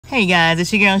Hey guys,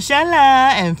 it's your girl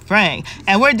Shala and Frank,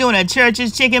 and we're doing a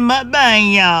Church's Chicken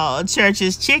mukbang, y'all.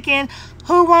 Church's Chicken.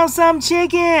 Who wants some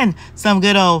chicken? Some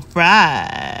good old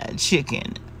fried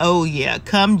chicken. Oh yeah,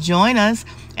 come join us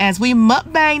as we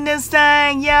mukbang this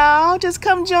thing, y'all. Just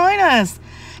come join us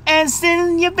and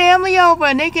send your family over,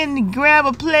 and they can grab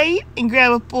a plate and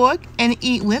grab a fork and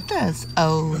eat with us.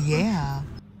 Oh yeah.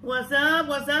 What's up?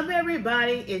 What's up,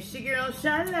 everybody? It's your girl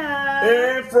Shala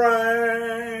and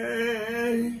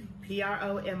Frank.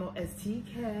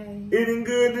 PromoSTK. Eating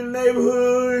good in the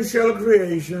neighborhood, Shala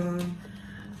Creation.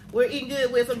 We're eating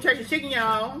good with some Churchschicken,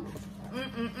 y'all.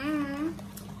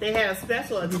 They had a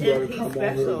special, a 10-piece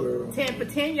special. 10 for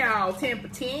 10, y'all. 10 for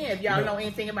 10. If y'all know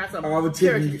anything about some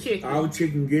Churchschicken. Our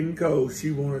chicken getting cold.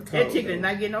 She want to talk. That chicken is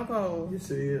not getting no cold. Yes,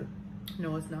 it is.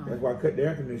 No, it's not. That's why I cut the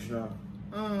air conditioner off.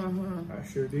 I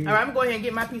sure did. All right, I'm going to go ahead and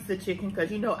get my piece of chicken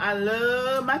because you know I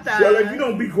love my thighs. Shala, you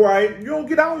don't be quiet. You don't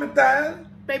get on the thighs.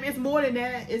 Baby, it's more than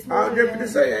that. It's more than that. I was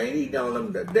just say, I ain't eating all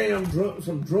them damn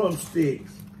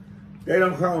drumsticks. They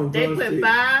don't call them drumsticks. They put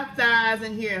 5 thighs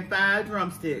in here and 5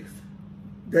 drumsticks.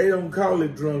 They don't call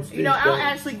it drumsticks. You know, I'll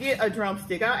actually get a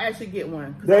drumstick. I'll actually get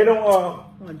one. They don't.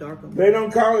 One darker one. They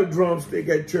don't call it drumstick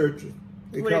at churches.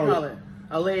 What do they call it?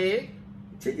 A leg?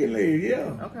 Chicken leg,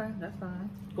 yeah. Okay, that's fine.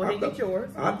 Go ahead and get yours.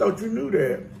 I thought you knew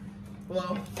that.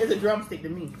 Well, it's a drumstick to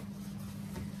me.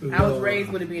 I was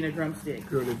raised with it being a drumstick.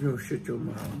 Girl, if you don't shut your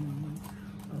mouth.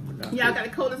 Y'all got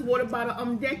the coldest water bottle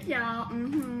on deck, y'all.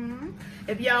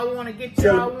 If y'all want to get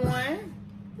y'all one.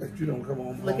 That you don't come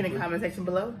on. Look in the comment section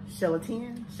below. Shell a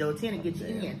 10. Shell a 10 to get you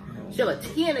in. Shell a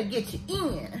 10 to get you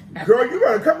in. Girl, you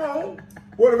better come on.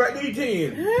 What about these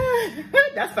 10?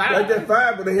 That's 5. Like that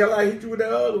 5, but the hell I hit you with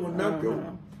that other one.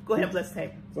 Go ahead, bless the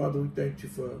table. Father, we thank you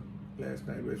for last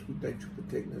night rest. We thank you for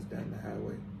taking us down the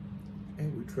highway.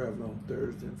 And we travel on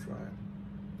Thursday and Friday.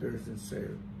 Thursday and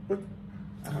Saturday.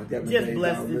 Just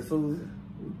bless this food.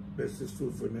 Bless this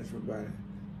food for the next body.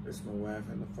 Bless my wife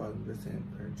and the father. Bless him.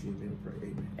 In Jesus' name, pray.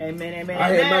 Amen. Amen, amen, I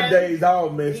had my days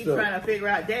all messed up. He's trying to figure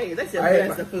out days. Let's just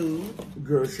bless the food.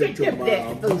 Girl, shut your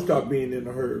mouth. You stop being in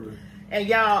a hurry. And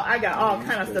y'all, I got all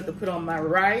kind of stuff to put on my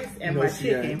rice and my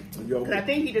chicken. Because I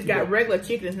think he just got regular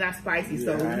chicken. It's not spicy.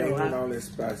 Yeah, so, I ain't want all that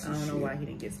spicy I don't know why he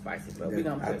didn't get spicy, but we're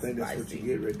going to put spicy. I think that's what you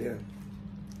get right there.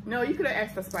 No, you could have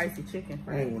asked for spicy chicken.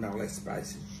 I ain't want all that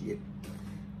spicy shit.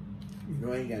 You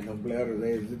know, I ain't got no bladder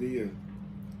as it is.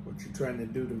 What you trying to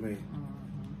do to me?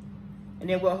 And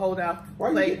then we'll hold our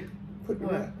plate.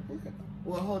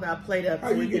 We'll hold our plate up. How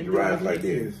you get the rice like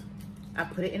this? I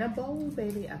put it in a bowl,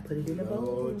 baby. I put it in a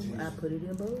bowl. I put it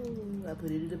in a bowl. I put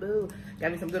it in a bowl.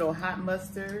 Got me some good old hot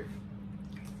mustard.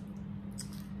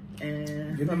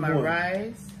 And for my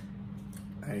rice,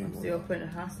 I'm still putting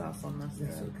hot sauce on my stuff.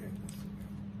 That's okay.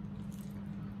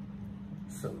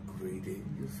 So greedy.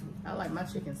 I like my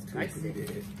chicken spicy.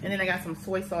 And then I got some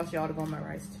soy sauce, y'all, to go on my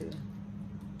rice too.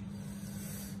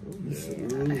 Ooh,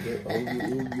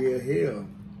 yeah, hell.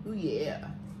 Ooh, yeah.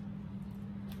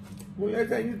 Well, that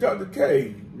time you talk to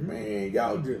Kay, man,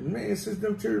 y'all just, since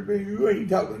them children, you ain't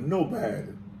talking to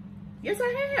nobody. Yes,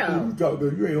 I have. You talk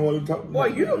to, you ain't want to talk to boy,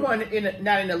 you the one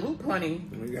not in the loop, honey.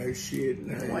 I got shit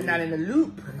now. The one not in the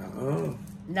loop.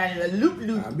 Not in the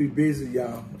loop. I'll be busy,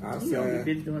 y'all. You don't be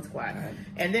busy doing squat.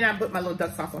 And then I put my little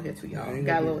duck sauce on here too, y'all.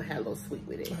 Had a little sweet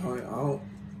with it.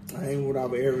 I ain't what I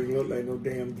would ever look like no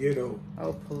damn ghetto.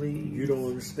 Oh, please. You don't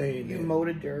understand that. You mow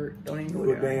the dirt. Don't even go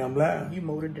there. Damn lie. You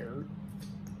mow the dirt.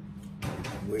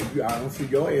 Well, I don't see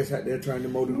your ass out there trying to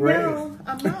mow the grass. No,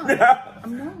 I'm not.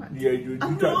 I'm not. Yeah, you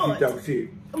talk shit.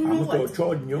 I'm going to start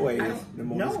charging your ass to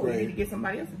mow this grass. No, you need to get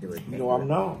somebody else to do it. No, I'm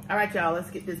not. All right, y'all, let's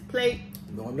get this plate.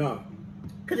 No, I'm not.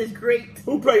 Because it's great.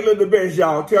 Who plate look the best,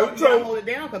 y'all? Tell the truth. Hold it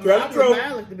down because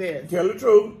mine look the best. Tell the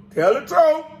truth. Tell the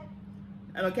truth.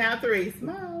 On the count of 3.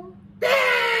 Smile.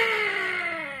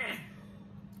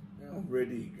 I'm ready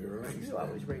to eat, girl. You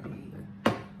always ready to eat.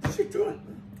 Shit, you.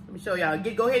 Let me show y'all.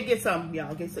 Go ahead and get some,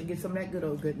 y'all. Get some of that good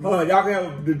old goodness. Y'all can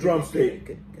have the drumstick.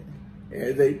 Good.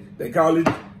 Yeah, they call it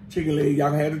chicken leg. Y'all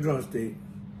can have the drumstick.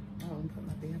 Oh, I'm putting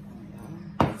my beer on,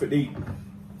 y'all. For the eat.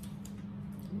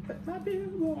 Put my beer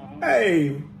on.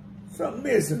 Hey, something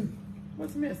missing.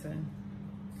 What's missing?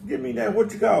 Give me that,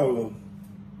 what you call them?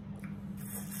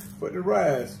 For the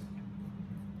rice.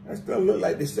 That stuff look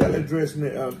like the salad dressing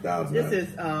at $1,000. This is this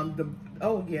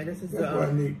is that's what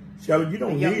I need. Shelly, you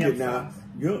don't need it now.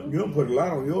 You don't put a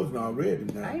lot on yours now already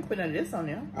now. I ain't put none of this on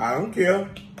there. I don't care.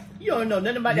 You don't know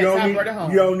nothing about that top bread at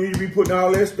home. You don't need to be putting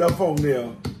all that stuff on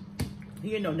there.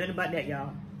 You don't know nothing about that,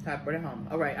 y'all. Top bread at home.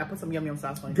 All right, I put some yum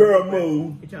sauce on it. Girl,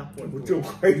 move. Get y'all with your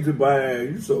crazy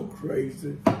behind. You so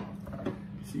crazy.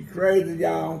 She crazy,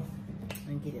 y'all.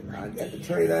 And get it like I got the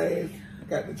trade ass.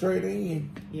 got to trade in.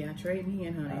 Yeah, trade me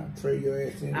in, honey. I'll trade your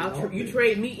ass in. You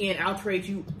trade me in, I'll trade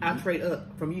you. I'll trade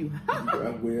up from you.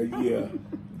 Well, yeah.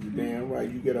 You damn right.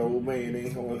 You get an old man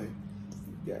ain't hardly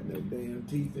got no damn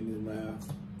teeth in his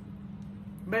mouth.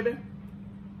 Baby,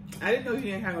 I didn't know you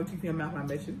didn't have no teeth in your mouth. I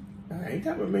bet you. I ain't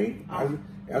talking about me. Oh.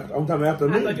 I'm talking after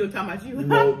me. I thought you were talking about you.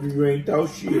 No, you ain't talk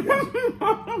shit. You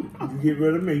get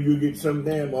rid of me, you get some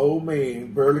damn old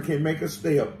man. Barely can make a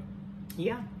step.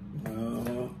 Yeah.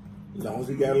 As long as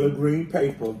he got a little green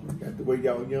paper. That's the way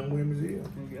y'all young women is.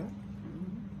 Yeah.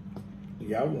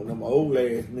 Y'all want them old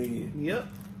ass men. Yep.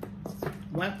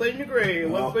 1 foot in the grave.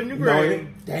 1 foot in the grave. No,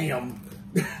 damn.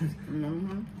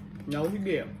 No, he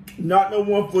did. Not no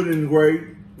 1 foot in the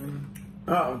grave.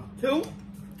 2.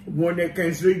 One that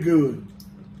can't see good.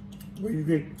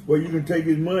 Where you can take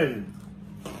his money.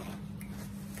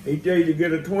 He tell you to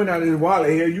get a 20 out of his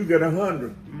wallet. Here you get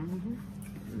 100.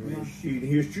 Shit,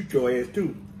 he'll shoot your ass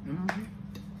too.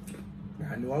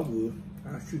 I know I would.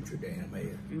 I'll shoot your damn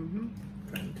ass.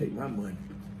 Trying to take my money.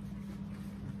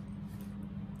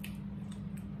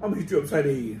 I'm gonna hit you upside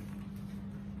the head.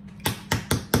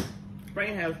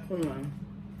 Frank has corn.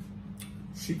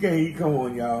 She can't eat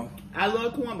corn, y'all. I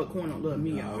love corn, but corn don't love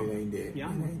me, y'all. No, it ain't that. Yeah,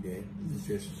 it ain't that. It's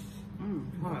just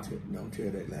hard. don't tell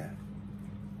that lie.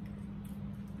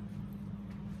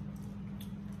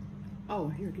 Oh,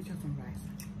 here, get you some rice.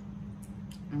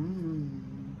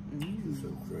 It's so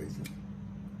crazy.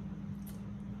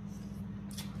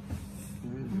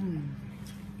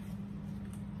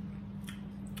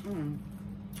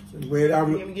 So where our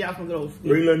Let me get out some of those.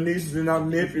 three little nieces and our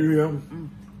nephew here.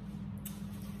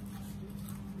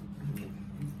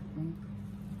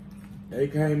 They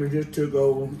came and just took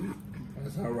over.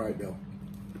 That's all right though.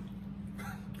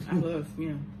 I love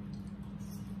skin.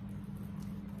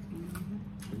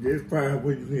 This probably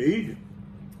what you can eat it.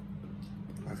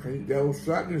 I can't that was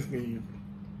shocking skin.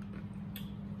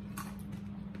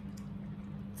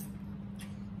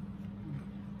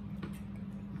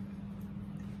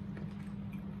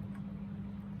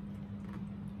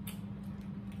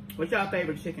 What's your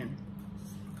favorite chicken?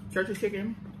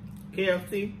 Churchschicken,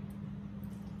 KFC,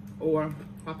 or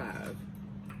Popeyes?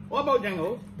 Or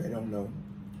Bojangles? They don't know.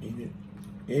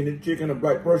 Any chicken a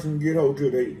black person can get hold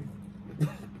to, they eat.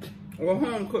 Or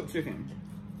home cooked chicken?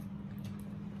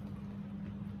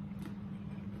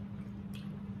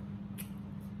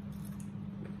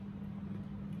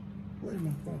 Where's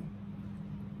my phone?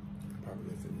 Probably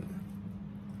left it in there.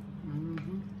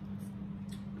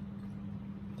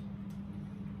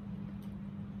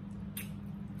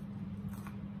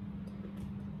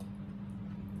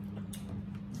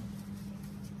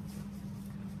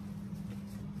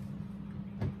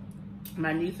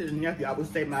 My nieces and nephew, I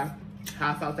would say my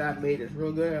hot sauce that I made is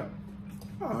real good.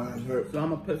 Oh, that hurt. So I'm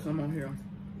gonna put some on here.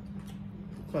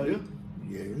 So this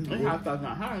hot sauce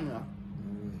not hot enough.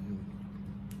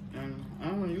 And I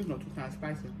don't want to use no too kind of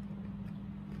spicy.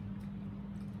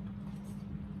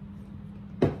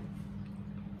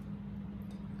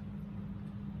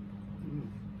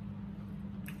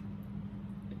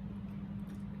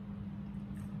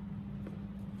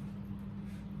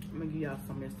 I'm gonna give y'all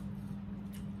some of this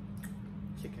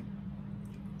chicken.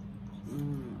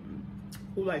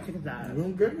 Who like chicken thighs?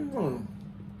 Don't get me wrong.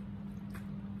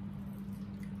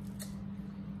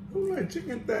 Who like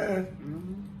chicken thighs?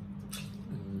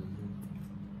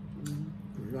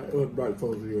 Like us black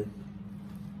folks here.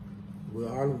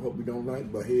 Well, I don't hope we don't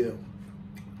like, but hell.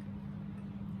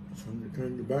 Some to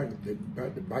turn your back, they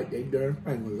about to bite their darn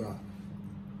fingers off.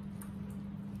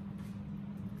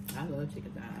 I love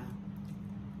chicken thighs.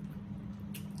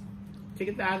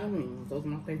 Chicken thighs and wings. Those are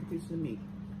my favorite pieces of meat.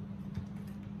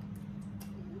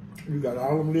 You got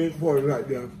all them legs for you right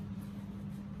there.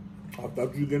 I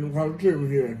thought you were getting across the table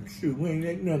here. Shoot, we ain't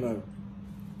ate none of it.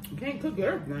 You can't cook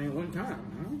everything at one time,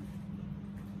 huh?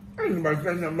 Ain't nobody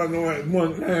saying nothing about no at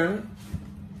one time.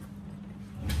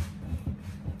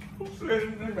 Who said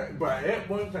anything about at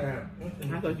one time?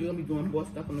 I thought you were gonna be doing more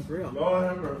stuff on the grill. Lord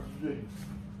have mercy.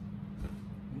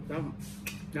 That's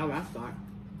where I start.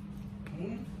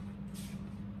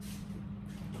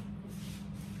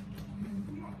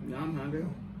 Now I'm hungry.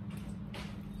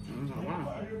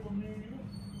 Wow.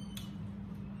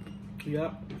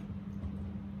 Yep.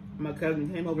 My cousin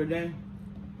came over today.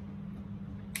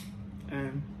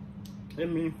 And it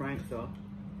me and Frank, so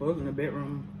we was in the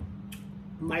bedroom.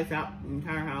 Lights out in the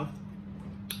entire house.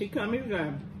 He come, he was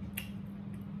like,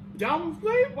 y'all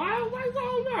sleep? Why the lights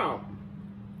all out?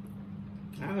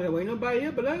 I was like, well, ain't nobody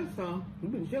here but us, so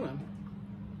we've been chilling.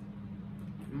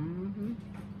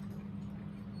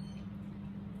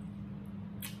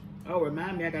 Oh,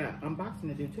 remind me, I got an unboxing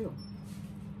to do too.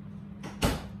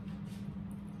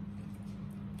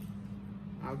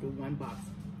 I'll do one box.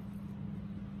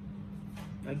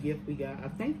 A gift we got. I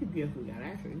think the gift we got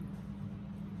actually.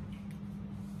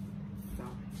 So.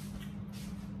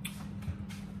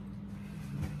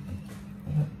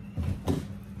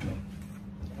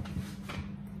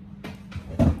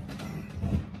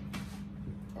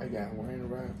 I got one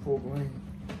around full grain.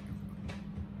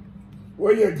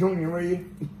 Where you at, Junior? Where you?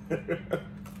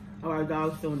 Oh, our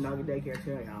dog's still in doggy daycare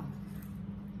too, y'all.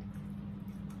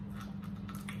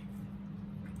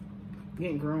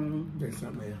 Getting groomed. There's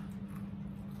something there.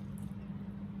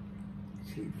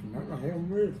 She's not gonna have him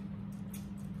with.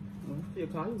 Well, she'll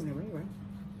call you whenever anyway.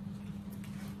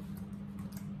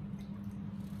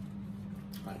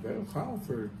 I better call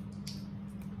for her.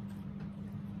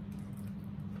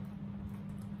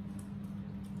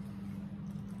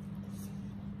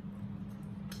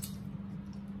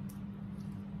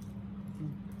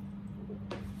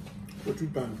 What you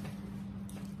done?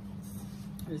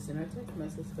 I just sent her a text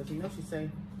message because you know she say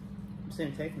I'm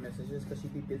sending text messages because she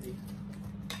be busy.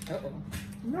 Uh-oh.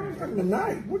 No, not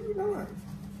tonight. What are you doing?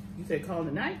 You say call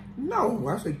tonight? No,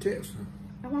 I say text her.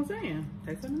 That's what I'm saying.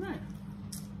 Text her tonight.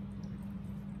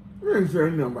 You ain't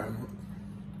saying nobody.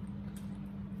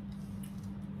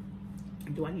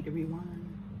 Do I need to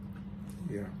rewind?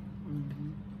 Yeah.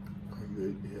 Mm-hmm.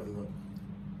 Good. Yeah, look.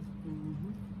 Mm-hmm.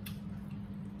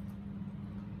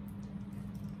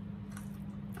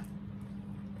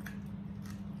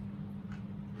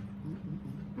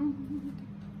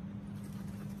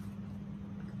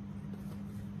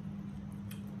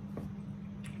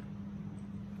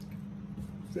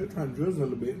 Still trying to drizzle a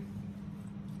little bit.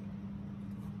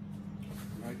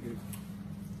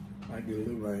 Might get a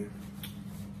little rain.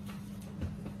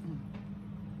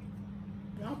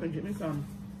 Y'all been getting me some.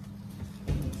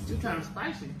 It's kind of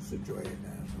spicy. Sit your head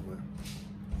down somewhere.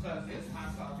 Because this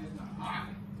hot sauce is not hot.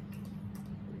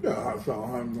 Yeah, hot sauce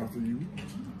hot enough for you.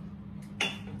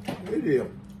 It is.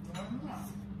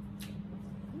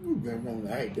 You been wanting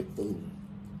to eat this food.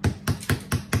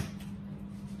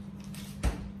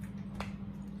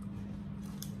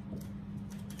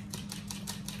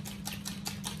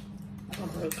 I'm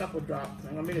gonna put a couple drops.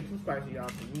 I'm gonna make it too spicy, y'all.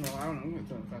 You know, I don't know.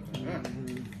 Too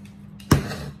spicy.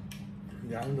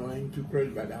 Yeah, I know I ain't too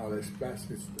crazy about all that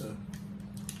spicy stuff.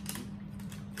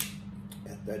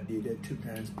 After I did that 2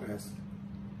 times spicy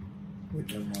with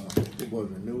them, it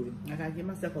wasn't noodle. I gotta give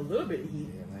myself a little bit of heat.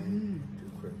 Yeah, I ain't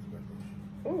too crazy about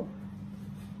that. Oh.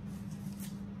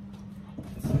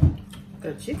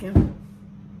 The chicken,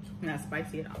 not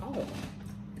spicy at all.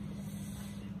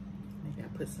 Maybe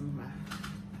I put some of my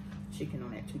chicken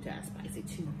on that 2 times spicy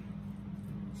too.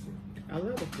 I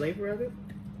love the flavor of it.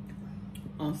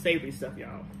 On savory stuff,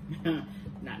 y'all.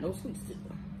 Not no sweet stuff.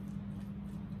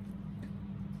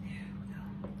 There we go.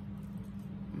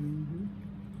 Mm-hmm.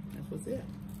 That's what's it.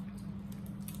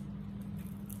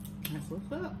 That's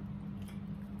what's up.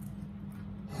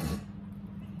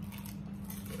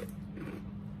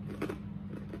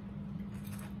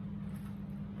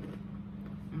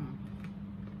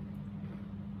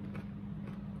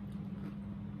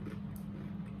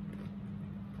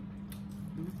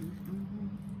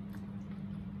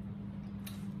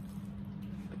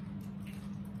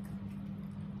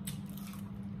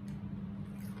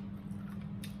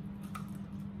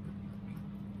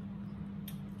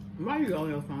 Why you on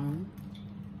your phone?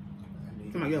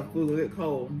 Come on, your food will get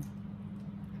cold.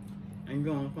 And you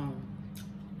go on the phone.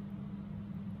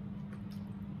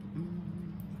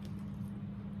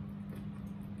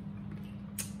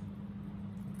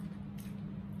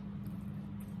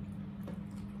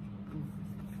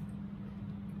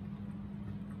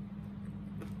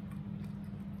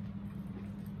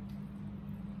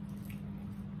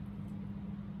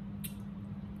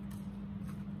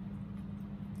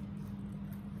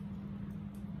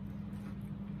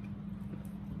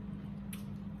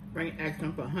 Frank asked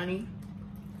him for honey.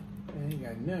 I ain't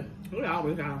got nothing. We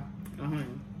always got honey.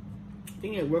 I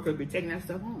think your workers be taking that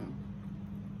stuff home.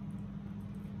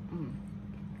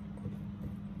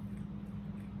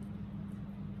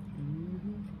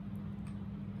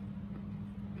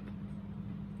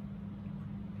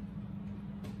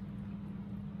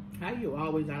 How you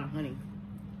always out of honey?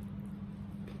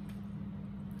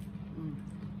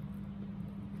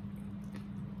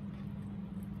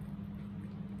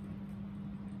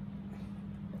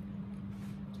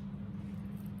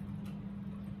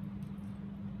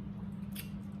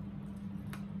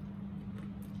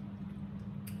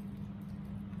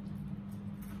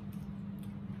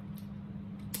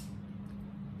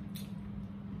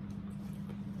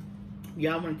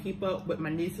 Y'all want to keep up with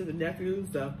my nieces and nephews,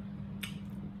 the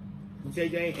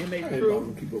JJ and MA crew? I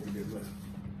ain't keep up with this,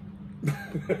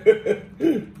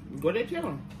 man. What they tell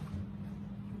them?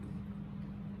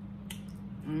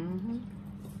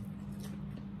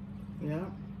 Yeah.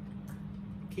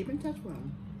 Keep in touch with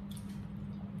them.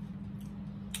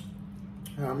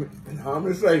 How I'm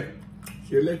gonna say,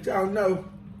 she'll let y'all know.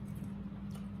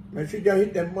 Man, she got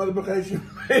hit that multiplication.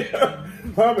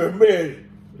 I'm a mess.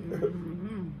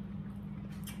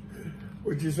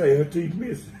 What'd you say? Her teeth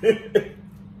missing.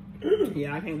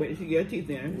 Yeah, I can't wait till she get her teeth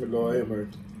in. Good Lord have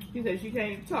mercy. She said she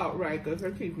can't talk right because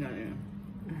her teeth not in.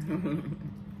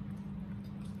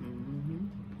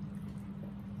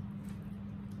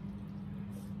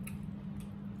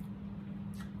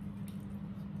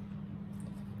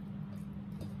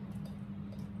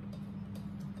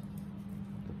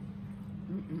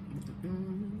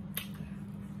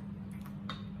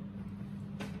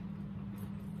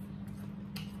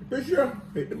 This year,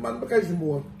 hit the multiplication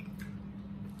board.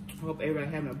 I hope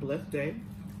everybody having a blessed day.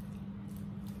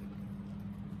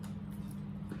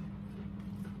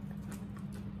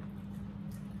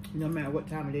 No matter what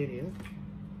time of day it is.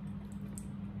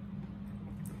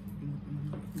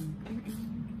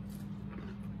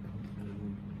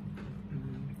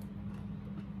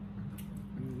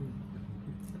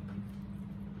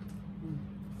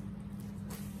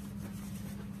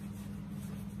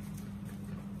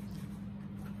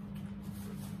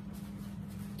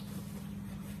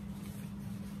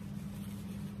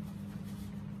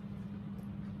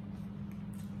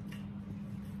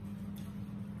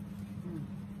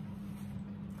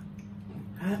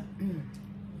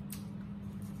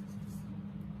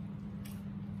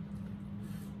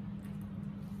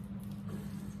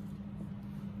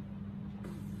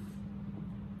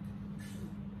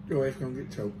 Your ass gonna get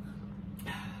choked.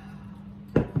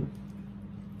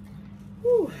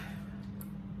 Whew.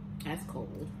 That's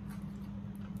cold.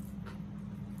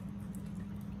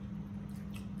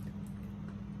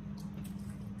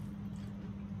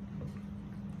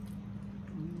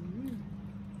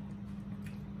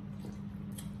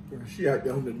 She out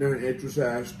there on the darn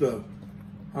exercise stuff.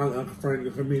 Uncle Frank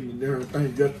will come in the darn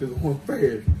thing just to go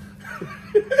fast.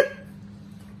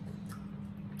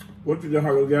 What did the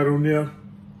holler got on there?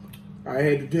 I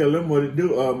had to tell him what to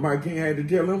do. Mike King had to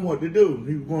tell him what to do.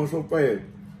 He was going so fast.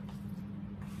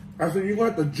 I said, you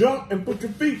got to jump and put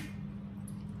your feet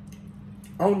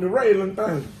on the railing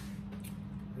thing.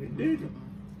 He did it.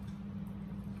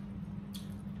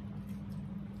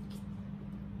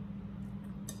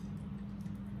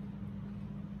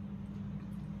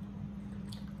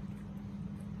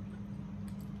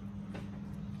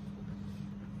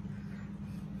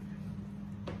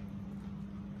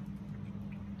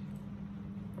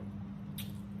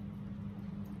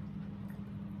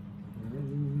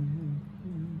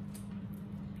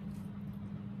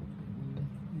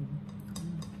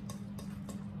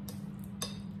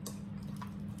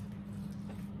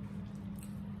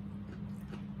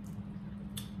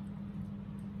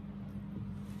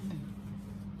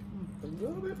 A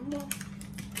little bit more.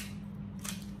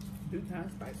 2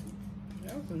 times spicy.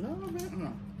 That was a little bit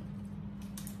more.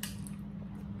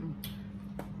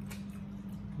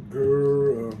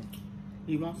 Girl,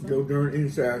 You want some? go darn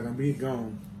inside and be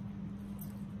gone.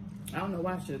 I don't know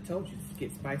why I should have told you to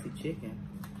get spicy chicken.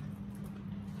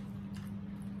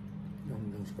 No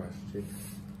spicy chicken.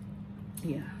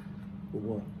 Yeah. For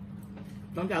what?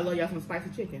 Don't y'all love y'all some spicy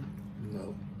chicken?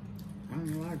 No. I don't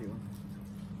know I do.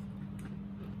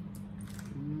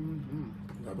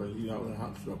 I better eat all that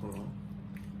hot stuff alone.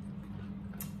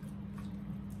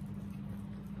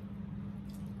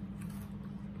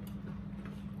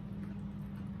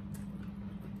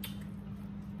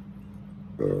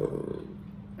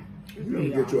 You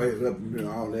don't get your ass up and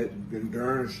all that and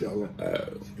darn shell.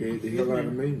 Scared the hell out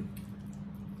of me.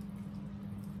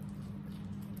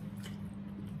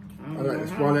 I like to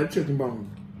swallow that chicken bone.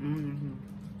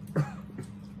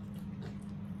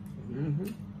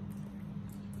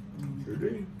 Sure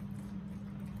do.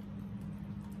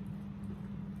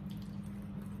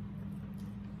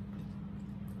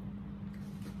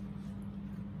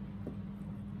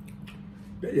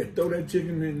 They just throw that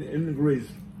chicken in the grease.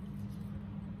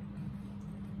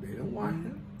 They don't wash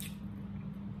it.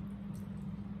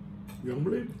 You don't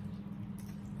believe it?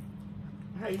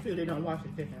 How you feel they don't wash the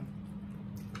chicken?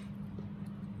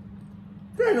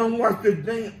 They don't wash this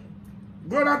thing.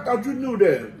 Girl, I thought you knew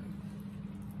that.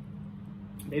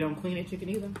 They don't clean their chicken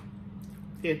either?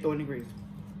 They throw it in the grease.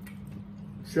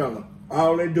 Shut up.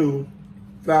 All they do,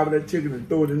 flour that chicken and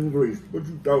throw it in the grease. What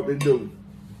you thought they do?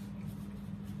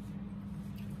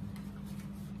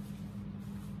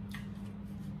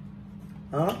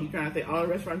 Huh? You trying to say all the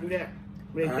restaurants do that?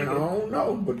 I don't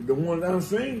know, but the ones I've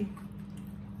seen,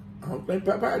 I don't think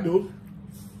Popeye do.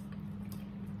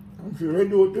 I'm sure they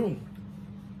do it too.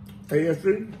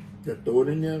 KFC, just throw it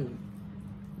in there.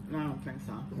 I don't think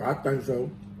so. I think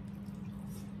so.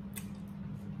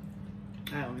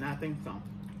 I do not think so.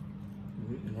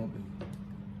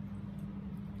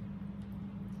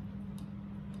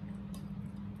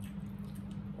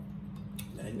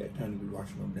 I ain't got time to be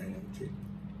watching no damn chicken.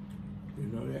 You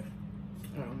know that?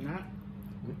 I do not.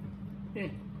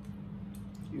 Think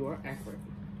you are accurate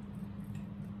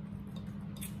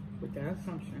with that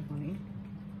assumption, honey.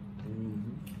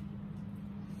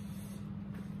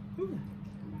 Ooh,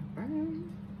 I'm not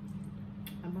burning.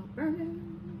 I'm not burning.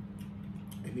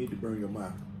 You need to burn your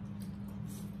mouth.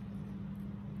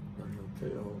 Burn your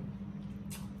tail.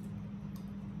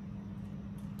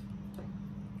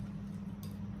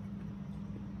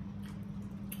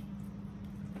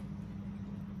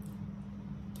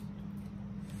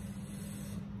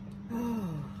 Oh,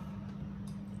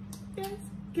 this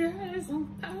girl is on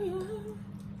fire.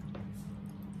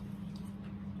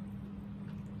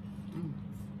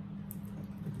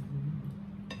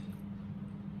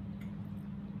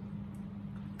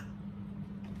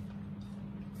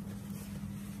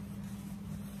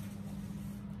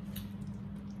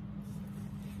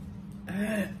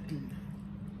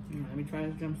 Let me try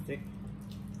this drumstick.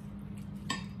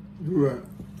 Do that.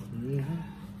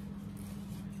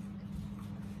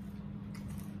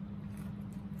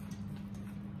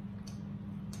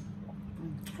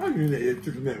 How you let that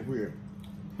chicken that quick?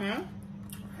 Huh?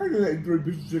 How you let 3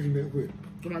 pieces of chicken that quick?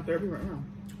 Do my therapy right now.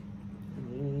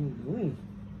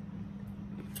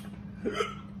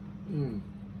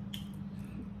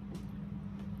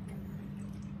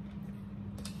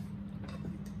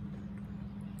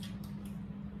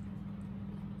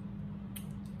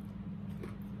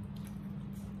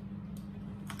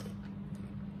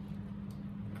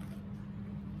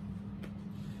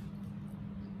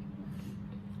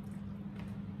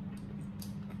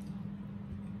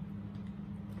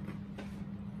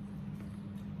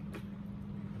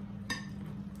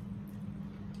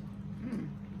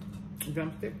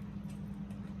 Drumstick.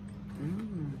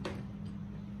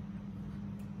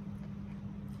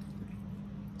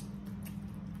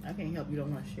 I can't help you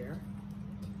don't want to share.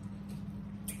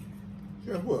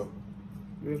 Share what?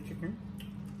 Real chicken.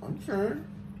 I'm sharing.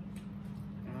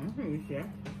 You share.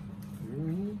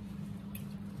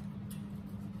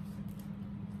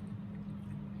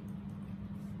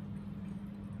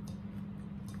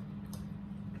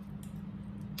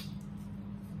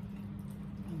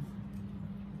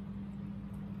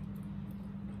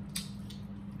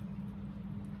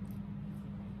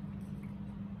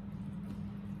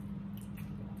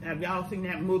 Have y'all seen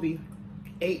that movie,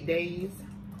 8 Days?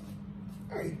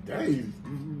 8 days?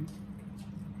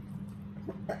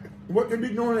 What they be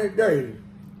doing 8 days?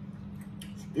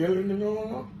 Stealing and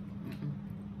all?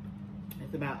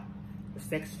 It's about a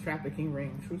sex trafficking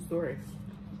ring. True story.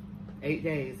 8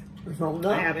 days. It's on I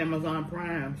that. have Amazon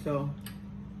Prime, so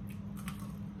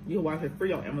you can watch it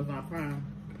free on Amazon Prime.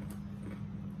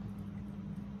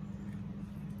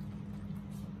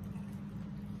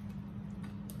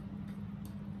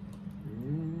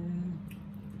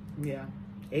 Yeah,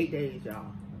 8 days, y'all.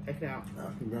 Check it out.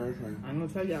 That's embarrassing. I'm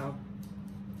gonna tell y'all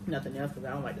nothing else because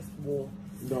I don't like to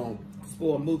Don't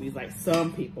spoil movies like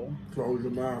some people close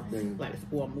your mouth then. like to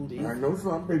spoil movies. I know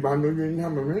some people, I know you didn't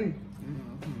have a ring.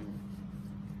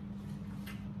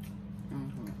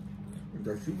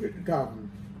 Because you get the talking.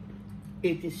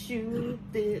 If you shoot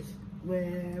this,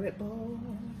 wear it, boy.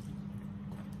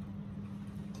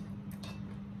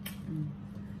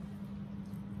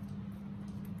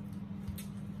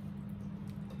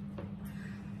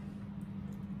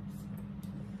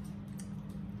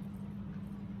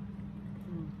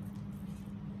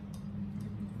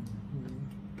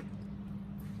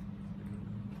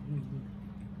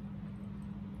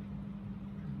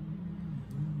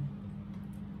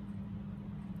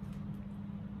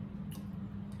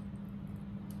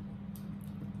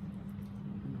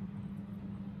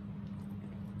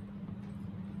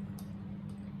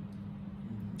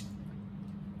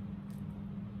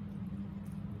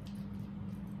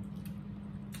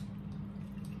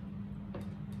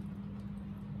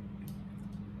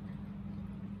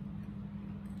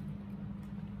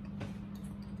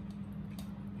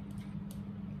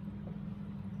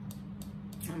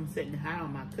 I'm sitting high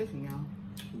on my cushion, y'all.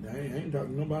 Dang, I ain't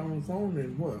talking to nobody on the phone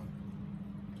in what?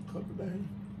 A couple days.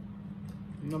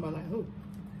 Nobody like who?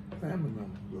 Family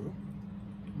members, girl.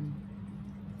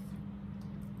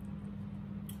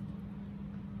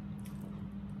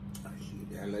 Shit,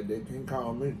 that like they can't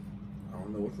call me. I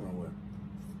don't know what's wrong with it.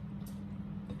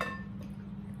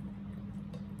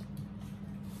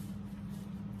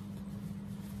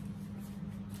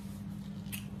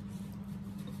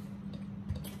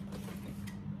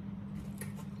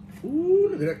 Ooh,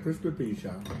 look at that crispy piece,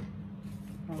 y'all.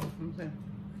 Oh, let me see.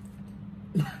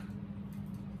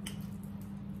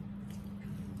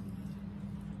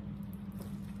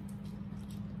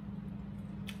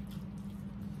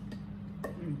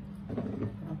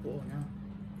 I'm full now.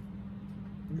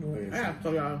 Go ahead. I gotta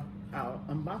show y'all our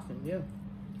unboxing, yeah.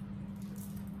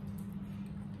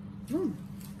 Mm.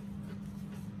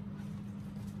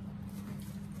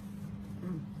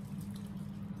 Mm.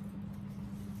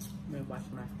 Let me wash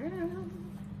my hands.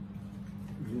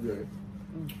 Do that.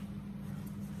 Mm.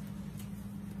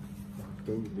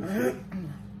 This it.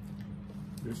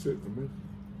 This it for me.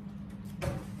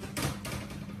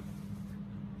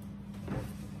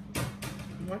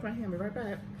 Wash my hand, be right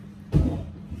back.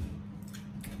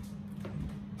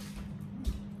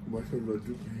 What's the little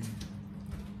juice?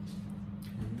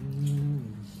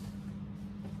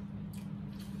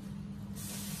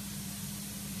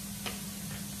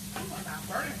 Oh, I'm not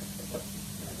burning.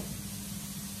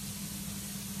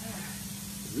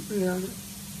 You can handle it.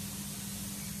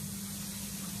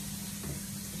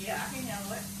 Yeah, I can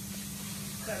handle it.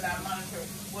 Because I monitor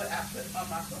what I put on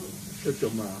my food. Shut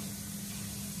your mouth.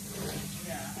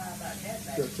 Yeah, how about that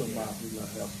bag Shut of your chips? mouth. You're not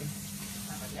helping.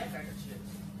 How about that bag of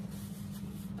chips?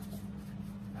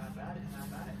 How about it? How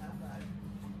about it? How about it?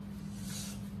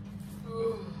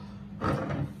 Ooh.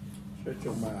 Shut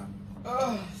your mouth.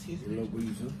 Oh, excuse You me. little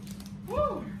weasel.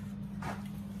 Woo.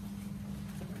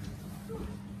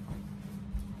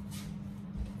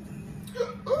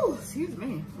 Ooh, excuse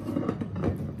me.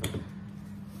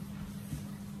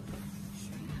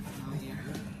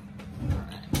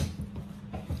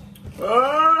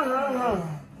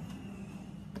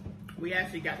 We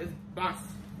actually got this box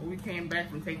when we came back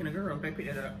from taking a girl. They picked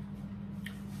it up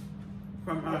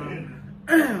from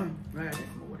right, this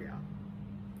more y'all.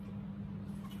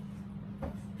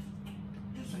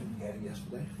 Just like we had it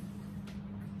yesterday.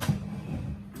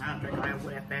 I don't drink my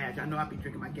that fast. I know I'll be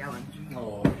drinking my gallon.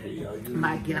 Oh, yeah.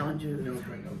 My gallon juice. You don't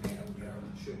drink no damn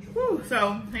gallon. Shut your Whew,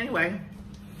 so anyway,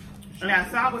 and I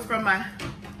saw it was from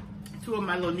two of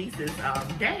my little nieces'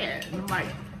 dad. And I'm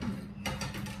like,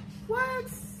 what?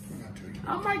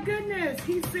 Oh my goodness,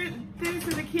 he said this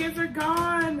and the kids are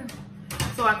gone.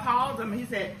 So I called him and he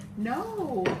said,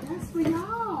 no, that's for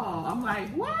y'all. I'm like,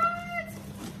 what?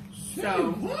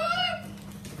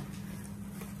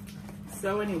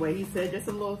 So anyway, he said just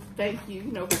a little thank you,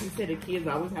 you know, because he said the kids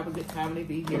always have a good time when they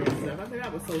be here and stuff. I think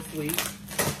that was so sweet.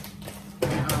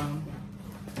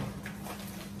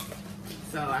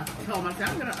 So I told myself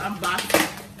I'm gonna unbox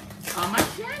it on my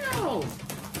channel.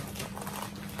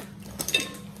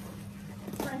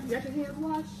 Frank, you got your hands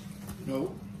washed?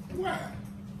 No. Why?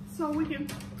 So we can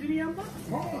do the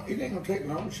unboxing. Oh, it ain't gonna take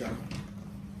long, Sean.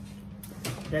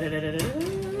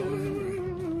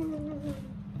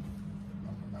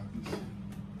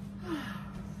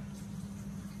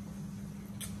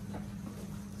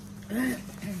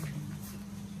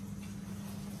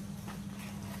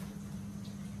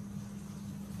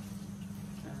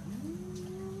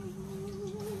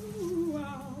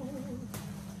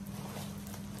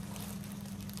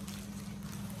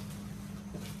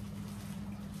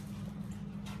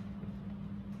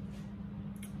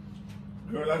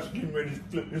 Girl, I was getting ready to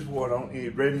flip this water on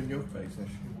it right in your face. That's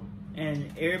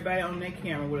And everybody on that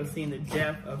camera would have seen the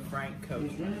death of Frank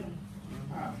Coach.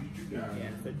 I'll beat you down.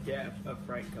 Yeah, the death of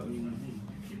Frank Coach.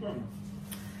 Keep on.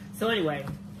 So anyway,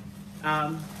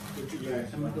 Put your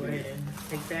glass I'm gonna go ahead and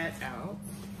take that out.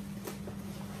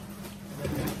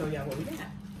 And let me show y'all what we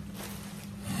got.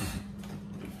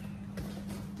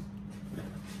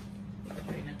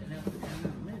 Okay, nothing else down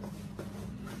in the middle.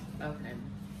 Okay.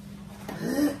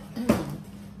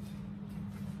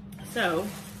 So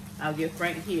I'll give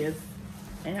Frank his,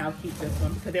 and I'll keep this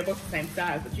one because they're both the same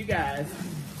size. But you guys,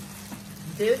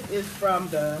 this is from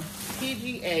the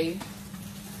PGA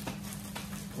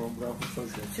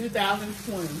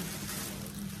 2020.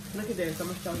 Look at this. I'm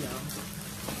gonna show y'all.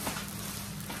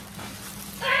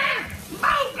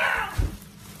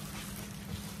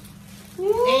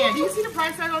 And do you see the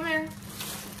price tag on there?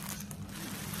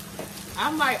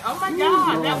 I'm like, oh my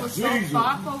God, that was so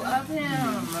thoughtful of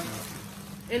him.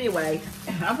 Anyway,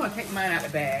 I'm gonna take mine out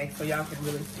of the bag so y'all can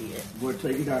really see it. We'll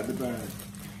take it out the bag.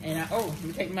 And let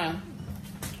me take my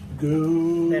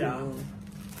Good. that off.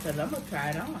 Cause I'm gonna try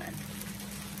it on.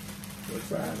 We'll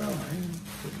try it on.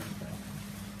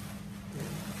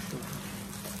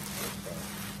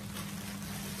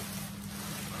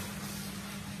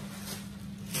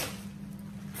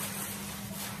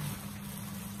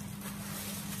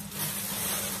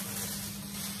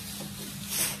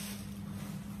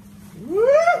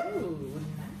 Ooh,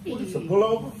 nice. What is a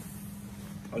pullover?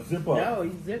 A zip up? No,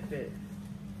 you zip it.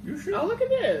 You sure? Oh, look at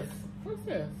this. What's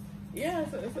this? Yeah,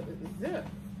 it's a zip.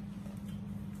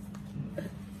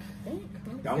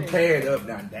 Don't tear it up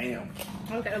now, damn.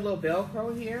 Oh, got a little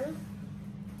Velcro here.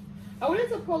 Oh, it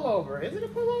is a pullover. Is it a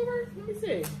pullover? Let me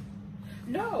see.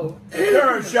 No.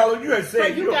 Sure, Shelly, you had said So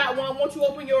you got one. Won't you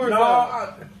open yours no,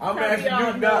 up? I'm Try to be all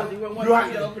asking you now. nosy. We want You you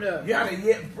have to open up. You gotta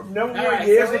get from number one. right,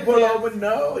 Yes, so a it's pullover.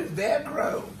 No, it's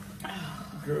Velcro.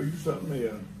 Girl, you something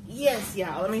else. Yes,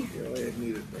 y'all. Let me Your ass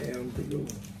need a damn big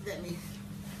old.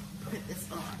 put this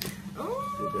on.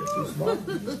 That's too small.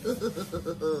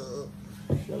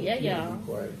 Shelly, Yeah, please y'all. be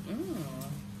quiet.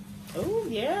 Oh,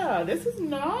 yeah. This is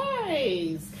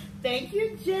nice. Thank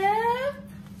you, Jeff.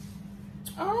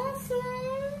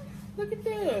 Awesome. Look at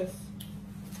this.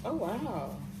 Oh,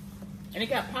 wow. And it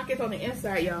got pockets on the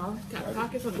inside, y'all. Got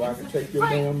pockets on the So I inside. can take your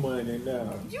damn money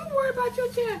now. You worry about your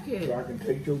jacket. So I can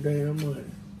take your damn money.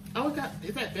 Oh, it got,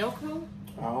 is that Velcro?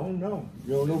 I don't know.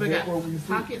 You don't know But it got Velcro when you see.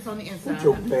 pockets on the inside. Put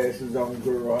your glasses on,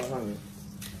 girl.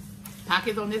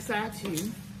 Pockets on this side, too.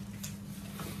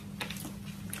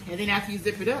 And then after you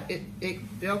zip it up, it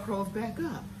Velcros back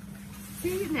up.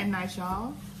 See, isn't that nice,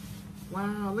 y'all?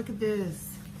 Wow, look at this.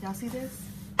 Y'all see this?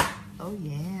 Oh,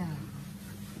 yeah.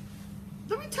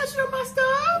 Let me touch it on my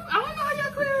stuff. I don't know how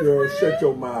y'all clear this. Girl, shut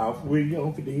your mouth. We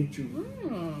don't get to hit you.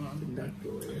 Not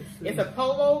your ass. It's a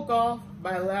polo golf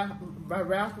by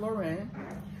Ralph Lauren.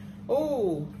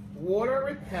 Oh, water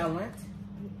repellent.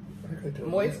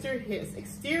 Moisture hits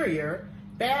exterior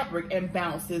fabric and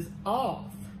bounces off,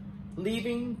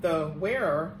 leaving the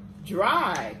wearer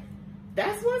dry.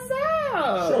 That's what's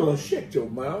up. Shelly, shut your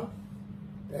mouth.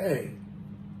 Dang.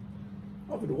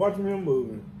 I'm going to watch me a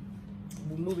movie.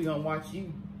 Movie gonna watch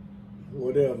you.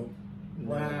 Whatever.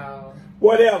 Wow.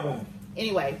 Whatever.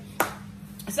 Anyway,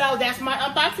 so that's my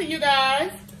unboxing, you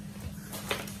guys.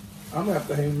 I'm going to have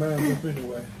to hang mine up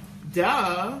anyway.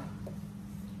 Duh.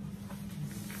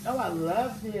 Oh, I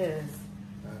love this.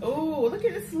 Oh, look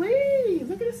at the sleeve.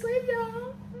 Look at the sleeve,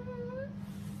 y'all.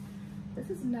 This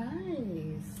is nice.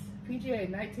 PGA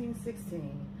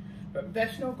 1916.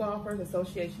 Professional Golfers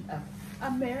Association of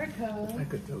America. I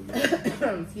could tell you.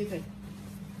 Excuse me.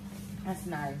 That's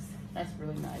nice. That's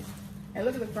really nice. And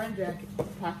look at the front jacket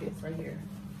pockets right here.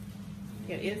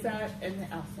 You got inside and the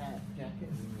outside jacket.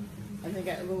 And they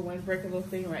got a little windbreaker little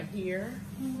thing right here.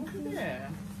 Look at that.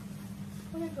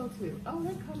 Where'd that go to? Oh,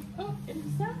 that comes up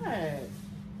inside.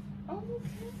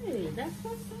 Okay, that's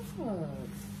what's up.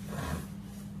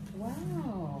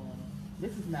 Wow.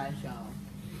 This is nice, y'all.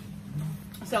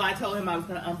 So I told him I was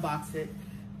going to unbox it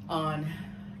on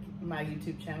my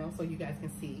YouTube channel so you guys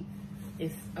can see.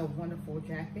 It's a wonderful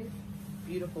jacket.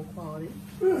 Beautiful quality.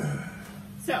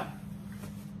 So,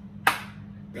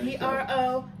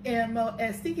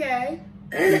 PromoSTK.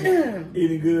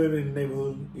 Eating good in the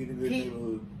neighborhood. Eating good in the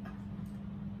neighborhood.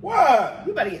 What?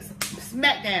 You better get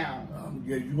smacked down.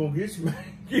 Yeah, you gonna get smacked.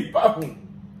 Keep on.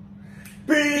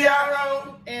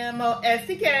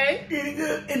 PromoSTK. Eating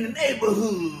good in the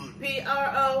neighborhood.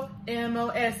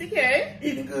 PromoSTK.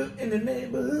 Eating good in the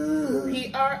neighborhood.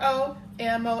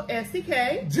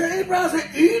 PromoSTK. Jay Brown said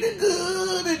eating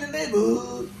good in the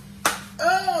neighborhood.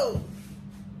 Oh.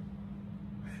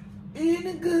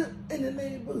 Eating good in the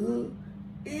neighborhood.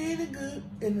 Eating good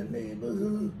in the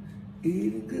neighborhood.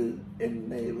 Eating good in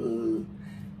the neighborhood.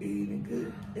 Eating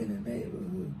good in the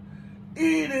neighborhood.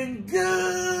 Eating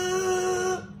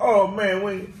good. Oh man,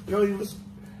 we don't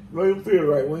even feel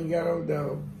right. We ain't got all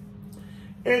down.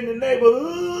 In the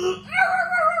neighborhood.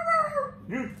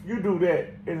 You do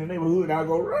that in the neighborhood and I'll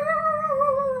go.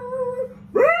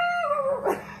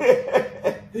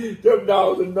 Them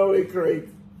dogs know they crazy.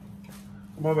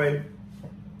 Come on, baby.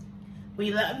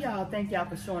 We love y'all. Thank y'all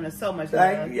for showing us so much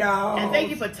Thank love. y'all. And thank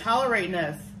you for tolerating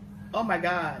us. Oh my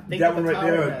God. Thank That you one for right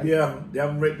tolerating there, us. yeah, that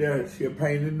one right there, she a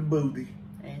pain in the booty.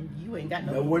 And you ain't got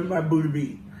no That booty. wasn't my booty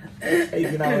beat.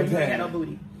 Aching all the You ain't got no time.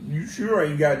 booty. You sure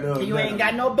ain't got none. You ain't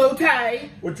got no bow tie.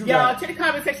 What you Y'all got? check the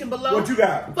comment section below. What you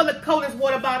got? For the coldest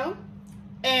water bottle.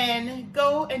 And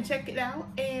go and check it out.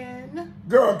 And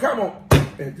Girl, come on.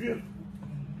 If you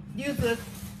use the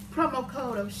promo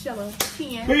code of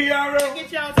Shella10. PRO.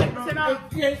 Get y'all 10% off.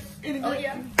 Yes, Oh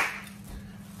yeah.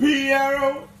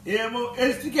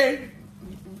 PROMOSTK.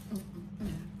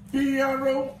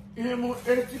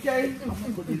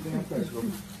 PROMOSTK. Put these in my face, bro.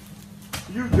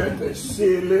 You just a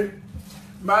silly.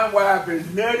 My wife is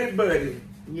nutty buddy.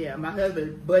 Yeah, my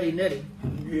husband, Buddy Nutty.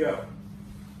 Yeah.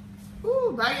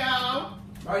 Ooh, bye y'all.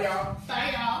 Bye, y'all.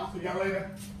 Bye y'all. See y'all later.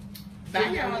 Bye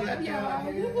y'all. Love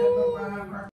y'all.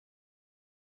 Woo-hoo.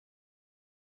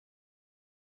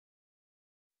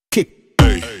 Kick.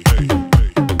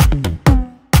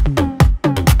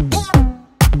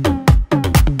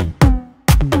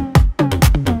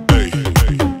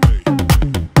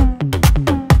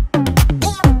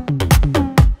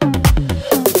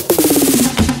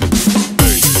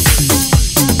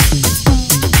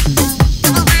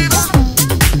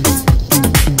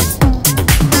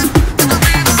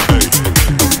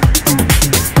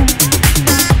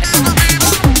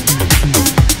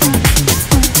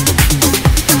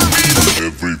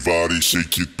 Everybody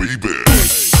shake it,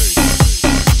 baby.